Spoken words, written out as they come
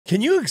Can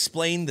you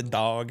explain the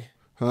dog?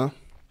 Huh?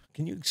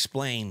 Can you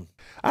explain?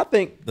 I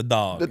think the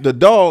dog. The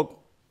dog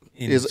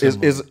is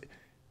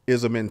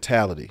a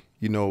mentality.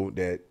 You know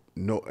that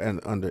and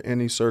under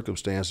any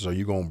circumstances are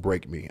you gonna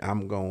break me?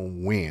 I'm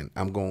gonna win.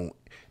 I'm gonna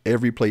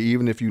every play,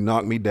 even if you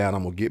knock me down,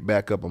 I'm gonna get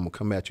back up. I'm gonna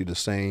come at you the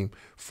same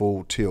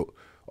full tilt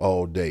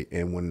all day.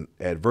 And when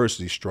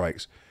adversity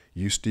strikes,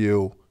 you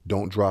still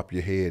don't drop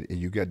your head, and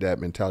you got that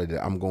mentality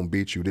that I'm gonna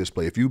beat you this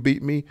play. If you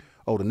beat me,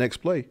 the next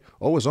play,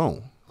 it's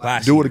on.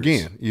 Do it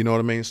again. You know what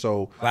I mean?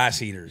 So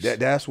glass eaters.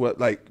 That's what,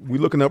 like, we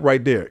looking up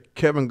right there.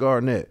 Kevin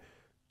Garnett.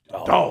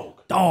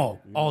 Dog.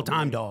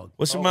 All-time dog.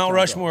 What's the Mount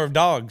Rushmore of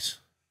dogs?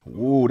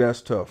 Ooh,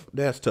 that's tough.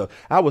 That's tough.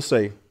 I would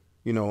say,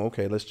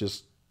 okay, let's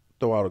just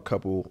throw out a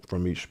couple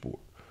from each sport.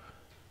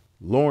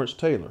 Lawrence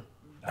Taylor.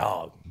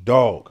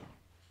 Dog.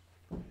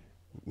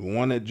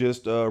 One that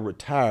just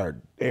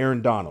retired,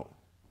 Aaron Donald.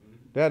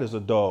 That is a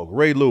dog.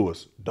 Ray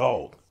Lewis.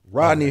 Dog.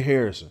 Rodney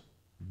Harrison.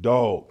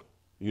 Dog.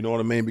 You know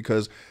what I mean?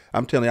 Because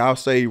I'm telling you, I'll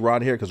say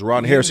Rodney Harrison because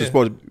Rodney Harrison is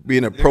supposed to be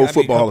in the Pro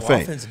Football Hall of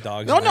Fame. No.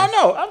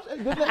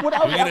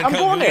 I'm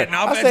going there.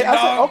 I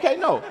say, okay,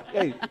 no.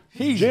 Hey,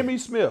 Jimmy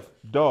Smith,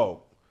 dog.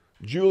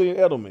 Julian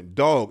Edelman,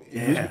 dog.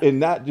 Yeah. And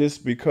not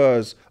just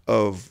because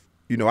of,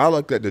 I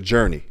looked at the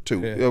journey too.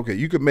 Yeah. Okay,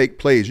 you can make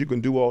plays, you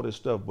can do all this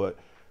stuff, but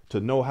to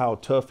know how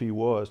tough he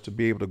was to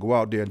be able to go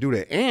out there and do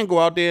that and go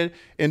out there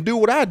and do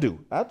what I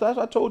do. I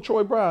told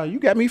Troy Brown, you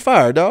got me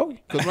fired, dog.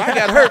 Because when I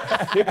got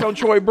hurt, here come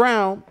Troy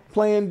Brown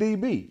playing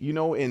DB,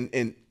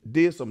 and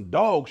did some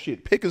dog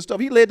shit, picking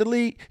stuff. He led the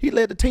league. He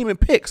led the team in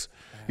picks.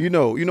 You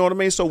know what I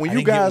mean? So when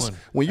you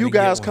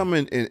guys come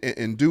in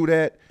and do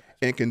that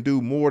and can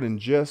do more than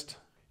just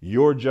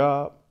your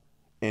job,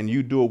 and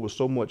you do it with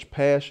so much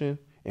passion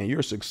and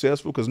you're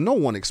successful, because no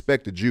one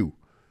expected you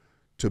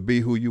to be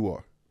who you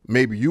are.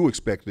 Maybe you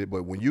expected it,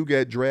 but when you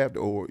get drafted,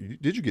 or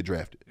did you get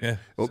drafted? Yeah.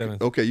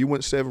 Okay, you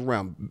went 7th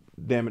round.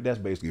 Damn it, that's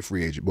basically a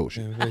free agent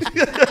bullshit.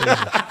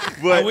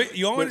 But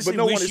you honestly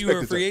wish you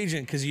were a free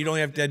agent because you don't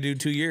have to do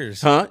 2 years.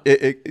 Huh?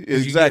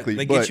 Exactly.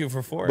 They get you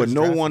for 4. But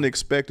no one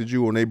expected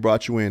you when they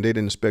brought you in. They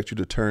didn't expect you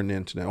to turn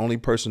into that. Only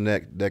person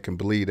that can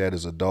believe that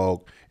is a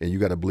dog, and you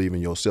got to believe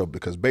in yourself,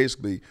 because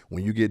basically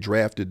when you get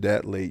drafted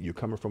that late, you're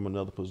coming from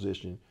another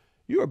position.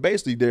 You are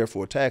basically there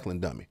for a tackling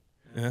dummy.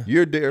 Yeah.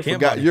 You're there for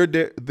guys. You're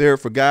there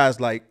for guys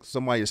like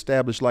somebody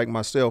established like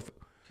myself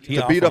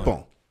to beat up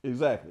on.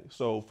 Exactly.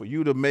 So for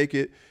you to make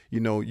it,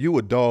 you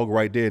a dog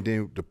right there, and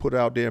then to put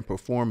out there and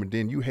perform, and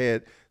then you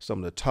had some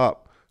of the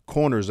top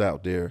corners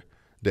out there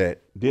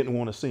that didn't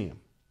want to see him.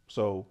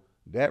 So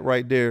that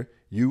right there,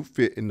 you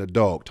fit in the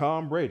dog.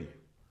 Tom Brady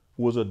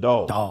was a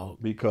dog.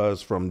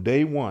 Because from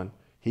day one,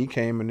 he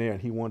came in there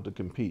and he wanted to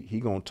compete. He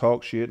gonna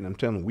talk shit, and I'm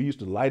telling you, we used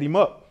to light him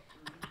up.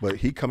 But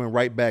he coming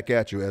right back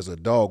at you as a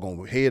dog,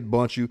 gonna head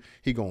bunch you.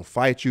 He gonna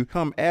fight you,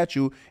 come at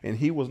you, and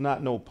he was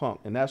not no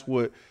punk. And that's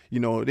what,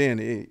 then,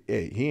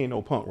 hey, he ain't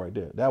no punk right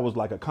there. That was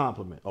like a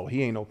compliment. Oh,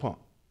 he ain't no punk.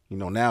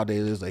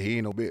 Nowadays it's like, he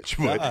ain't no bitch,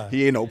 but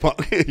he ain't no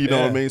punk. You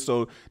know what I mean?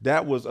 So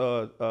that was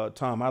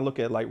Tom. I look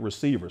at like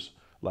receivers,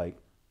 like,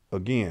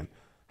 again,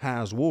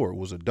 Hines Ward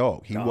was a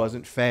dog. He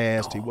wasn't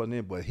fast, he wasn't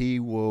in, but he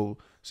will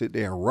sit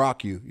there and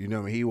rock you. You know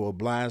what I mean? He will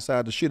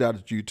blindside the shit out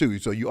of you too.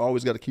 So you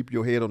always got to keep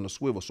your head on the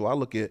swivel. So I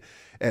look at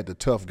the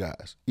tough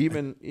guys.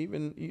 Even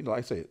like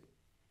I said,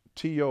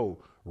 T.O.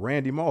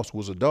 Randy Moss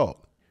was a dog.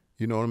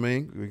 You know what I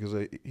mean?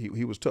 Because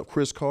he was tough.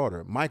 Chris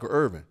Carter, Michael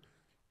Irvin.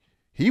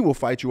 He will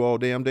fight you all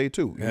damn day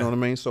too. You know what I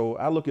mean? So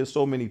I look at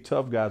so many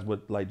tough guys,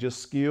 but like just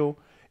skill.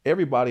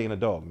 Everybody in a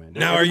dog, man.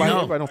 Now, are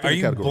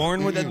you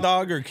born with a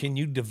dog, or can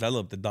you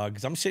develop the dog?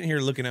 Because I'm sitting here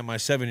looking at my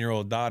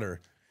 7-year-old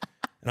daughter,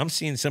 and I'm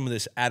seeing some of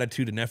this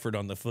attitude and effort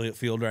on the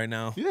field right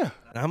now. Yeah.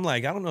 And I'm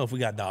like, I don't know if we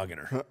got dog in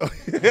her.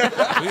 we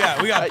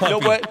got puppy. You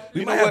know what?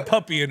 We might have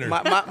puppy in her.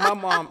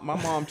 My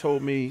mom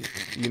told me,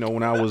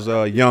 when I was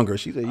younger,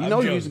 she said,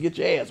 you used to get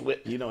your ass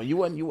whipped. You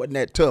wasn't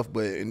that tough.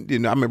 But I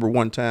remember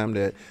one time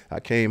that I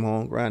came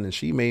home grinding, and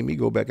she made me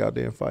go back out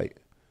there and fight.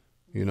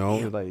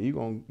 Like you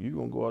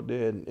gonna go out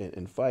there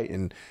and fight,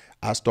 and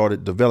I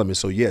started development.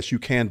 So yes, you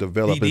can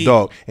develop a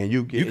dog, and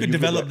you can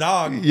develop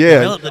dog. Yeah,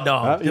 develop the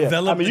dog.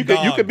 Develop you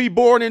could be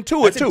born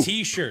into it too. That's a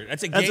T-shirt.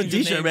 That's a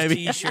T-shirt, baby.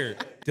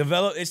 T-shirt.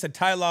 It's a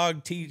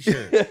Dawg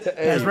T-shirt.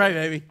 That's right,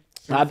 baby.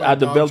 I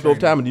developed over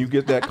time, and you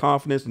get that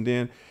confidence, and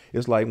then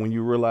it's like when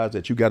you realize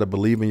that you got to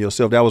believe in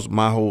yourself. That was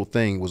my whole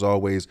thing, was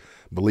always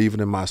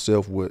believing in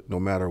myself, no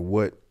matter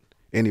what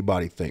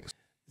anybody thinks.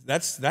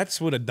 That's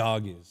what a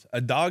dog is.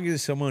 A dog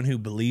is someone who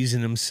believes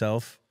in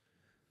himself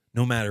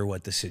no matter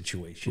what the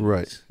situation is.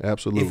 Right,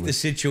 absolutely. If the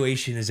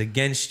situation is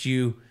against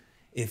you,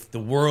 if the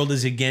world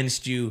is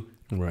against you,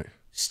 right,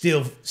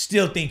 still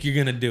think you're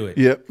going to do it.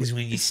 Yep. Because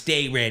when you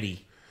stay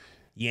ready,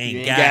 you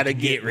ain't got to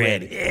get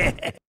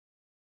ready.